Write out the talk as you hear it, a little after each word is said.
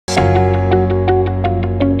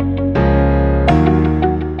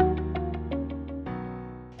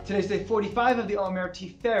Today is day 45 of the Omer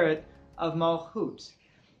Tiferet of Malchut.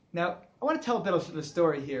 Now, I want to tell a bit of a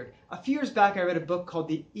story here. A few years back, I read a book called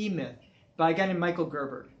The E-Myth by a guy named Michael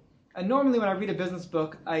Gerber. And normally when I read a business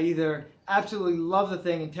book, I either absolutely love the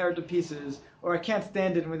thing and tear it to pieces, or I can't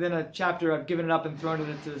stand it and within a chapter I've given it up and thrown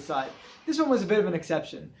it to the side. This one was a bit of an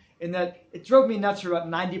exception, in that it drove me nuts for about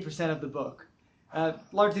 90% of the book.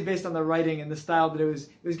 Largely based on the writing and the style that it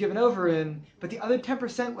was given over in, but the other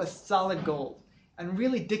 10% was solid gold and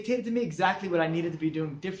really dictated to me exactly what I needed to be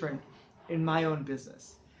doing different in my own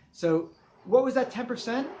business. So what was that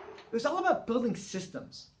 10%? It was all about building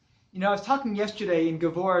systems. I was talking yesterday in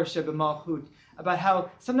Gavor Sheba Malchut about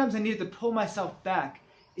how sometimes I needed to pull myself back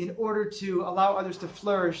in order to allow others to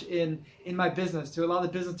flourish in my business, to allow the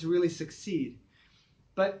business to really succeed.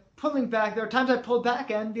 But pulling back, there are times I pulled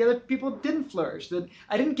back and the other people didn't flourish, that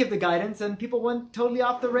I didn't give the guidance and people went totally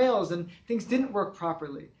off the rails and things didn't work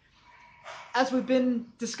properly. As we've been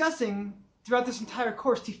discussing throughout this entire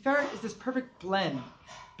course, Tiferet is this perfect blend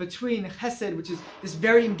between Chesed, which is this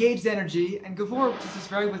very engaged energy, and Gavor, which is this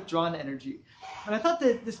very withdrawn energy. And I thought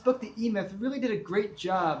that this book, The E-Myth, really did a great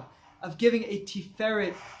job of giving a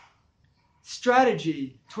Tiferet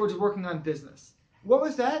strategy towards working on business. What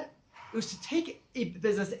was that? It was to take a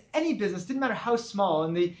business, any business, didn't matter how small.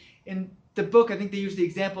 In the book, I think they used the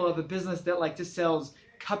example of a business that just sells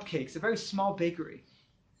cupcakes, a very small bakery.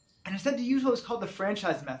 And instead to use what was called the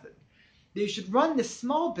franchise method. That you should run this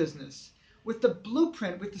small business with the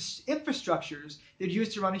blueprint, with the infrastructures they'd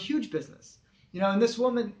use to run a huge business. And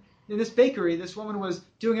in this bakery, this woman was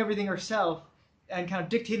doing everything herself and kind of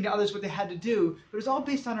dictating to others what they had to do, but it was all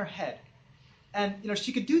based on her head. And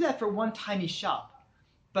she could do that for one tiny shop.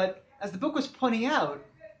 But as the book was pointing out,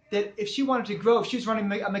 that if she wanted to grow, if she was running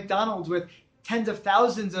a McDonald's with tens of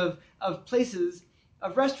thousands of places,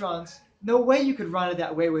 of restaurants, no way you could run it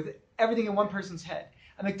that way with everything in one person's head.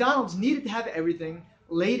 A McDonald's needed to have everything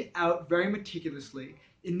laid out very meticulously.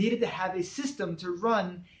 It needed to have a system to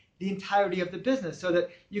run the entirety of the business so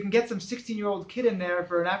that you can get some 16-year-old kid in there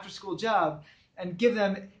for an after-school job and give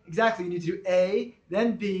them exactly, you need to do A,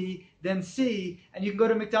 then B, then C, and you can go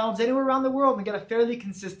to McDonald's anywhere around the world and get a fairly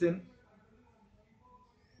consistent,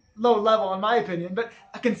 low level in my opinion, but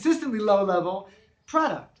a consistently low level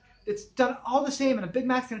product. It's done all the same, and a Big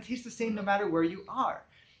Mac's going to taste the same no matter where you are,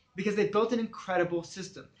 because they built an incredible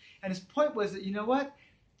system. And his point was that,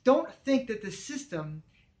 don't think that the system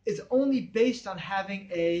is only based on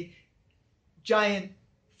having a giant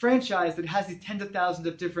franchise that has these tens of thousands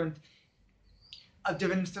of different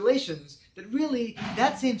installations, that really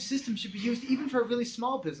that same system should be used even for a really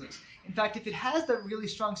small business. In fact, if it has that really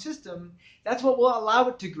strong system, that's what will allow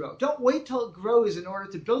it to grow. Don't wait till it grows in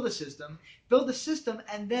order to build a system. Build a system,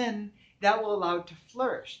 and then that will allow it to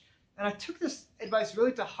flourish. And I took this advice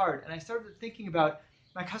really to heart, and I started thinking about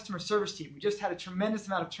my customer service team. We just had a tremendous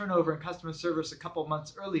amount of turnover in customer service a couple of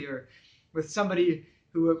months earlier, with somebody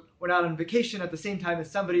who went out on vacation at the same time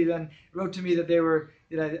as somebody then wrote to me that they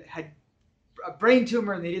had a brain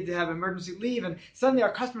tumor and they needed to have emergency leave, and suddenly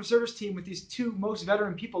our customer service team, with these two most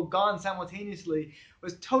veteran people gone simultaneously,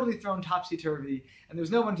 was totally thrown topsy-turvy, and there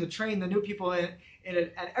was no one to train the new people in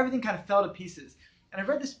it, and everything kind of fell to pieces. And I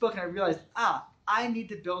read this book and I realized, I need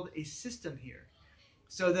to build a system here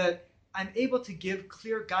so that I'm able to give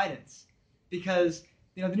clear guidance, because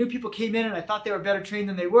the new people came in and I thought they were better trained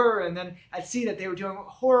than they were, and then I'd see that they were doing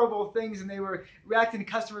horrible things and they were reacting to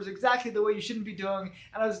customers exactly the way you shouldn't be doing,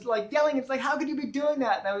 and I was yelling, it's how could you be doing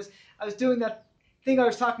that? And I was doing that thing I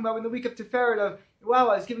was talking about in the week of Tiferet of, wow,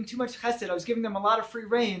 I was giving too much chesed, I was giving them a lot of free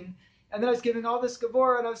rein, and then I was giving all this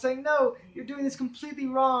gavor, and I was saying, no, you're doing this completely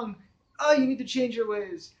wrong, you need to change your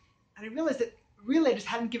ways. And I realized that really I just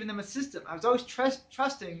hadn't given them a system. I was always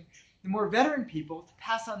trusting the more veteran people to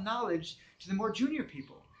pass on knowledge to the more junior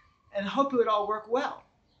people and hope it would all work well.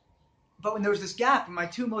 But when there was this gap and my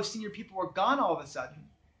two most senior people were gone all of a sudden,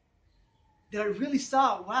 that I really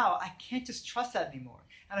saw, wow, I can't just trust that anymore.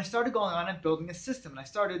 And I started going on and building a system, and I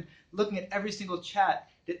started looking at every single chat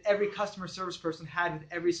that every customer service person had with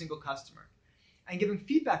every single customer and giving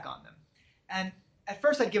feedback on them. And at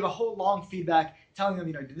first I'd give a whole long feedback telling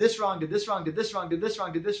them, did this wrong, did this wrong, did this wrong, did this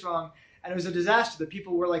wrong, did this wrong. And it was a disaster. The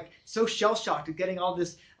people were so shell-shocked at getting all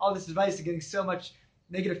this advice and getting so much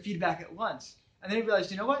negative feedback at once. And then I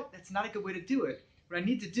realized, that's not a good way to do it. What I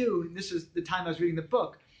need to do, and this was the time I was reading the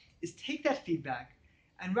book, is take that feedback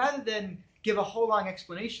and rather than give a whole long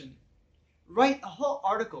explanation, write a whole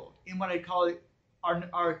article in what I call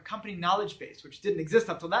our company knowledge base, which didn't exist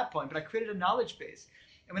up till that point, but I created a knowledge base.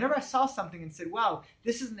 And whenever I saw something and said, wow,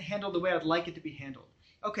 this isn't handled the way I'd like it to be handled.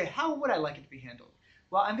 Okay, how would I like it to be handled?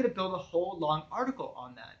 Well, I'm going to build a whole long article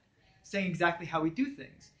on that, saying exactly how we do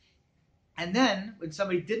things. And then, when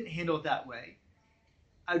somebody didn't handle it that way,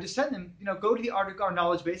 I would just send them, go to the article, our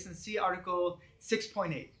knowledge base, and see article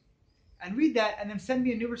 6.8. And read that, and then send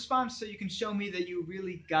me a new response so you can show me that you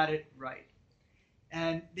really got it right.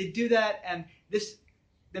 And they do that, and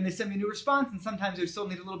then they send me a new response, and sometimes they still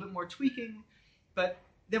need a little bit more tweaking. But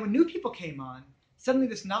then when new people came on, suddenly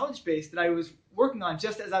this knowledge base that I was working on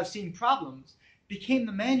just as I was seeing problems became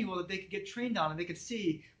the manual that they could get trained on, and they could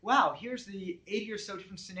see, wow, here's the 80 or so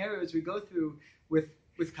different scenarios we go through with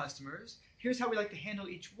customers. Here's how we like to handle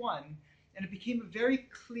each one. And it became a very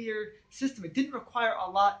clear system. It didn't require a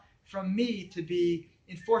lot from me to be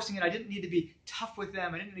enforcing it. I didn't need to be tough with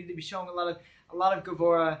them. I didn't need to be showing a lot of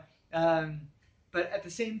Gevura. But at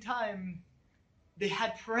the same time, they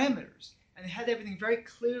had parameters, and they had everything very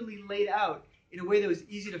clearly laid out in a way that was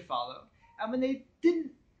easy to follow. And when they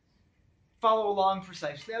didn't follow along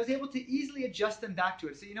precisely, I was able to easily adjust them back to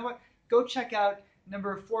it. So you know what? Go check out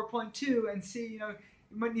number 4.2 and see, you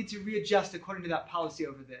might need to readjust according to that policy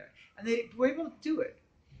over there. And they were able to do it.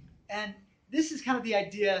 And this is kind of the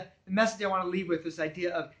idea, the message I want to leave with, this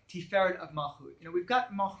idea of Tiferet of Malchut. We've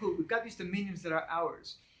got Malchut, we've got these dominions that are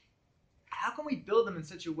ours. How can we build them in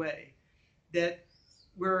such a way that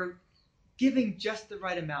we're giving just the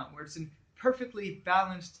right amount, where it's in perfectly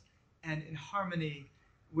balanced and in harmony,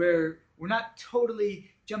 where we're not totally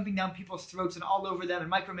jumping down people's throats and all over them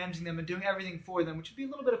and micromanaging them and doing everything for them, which would be a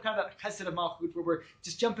little bit of kind of that chesed of Malchut, where we're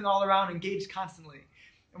just jumping all around, engaged constantly.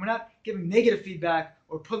 And we're not giving negative feedback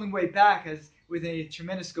or pulling way back as with a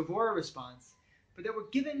tremendous Gevura response, but that we're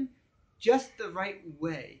giving just the right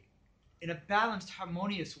way, in a balanced,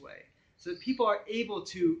 harmonious way, so that people are able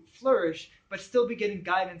to flourish but still be getting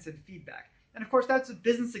guidance and feedback. And of course, that's a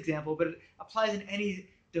business example, but it applies in any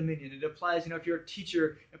dominion. It applies, if you're a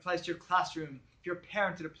teacher, it applies to your classroom. If you're a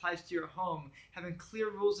parent, it applies to your home. Having clear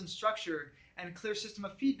rules and structure and a clear system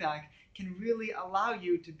of feedback can really allow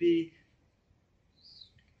you to be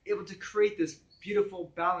able to create this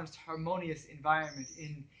beautiful, balanced, harmonious environment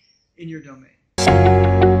in your domain.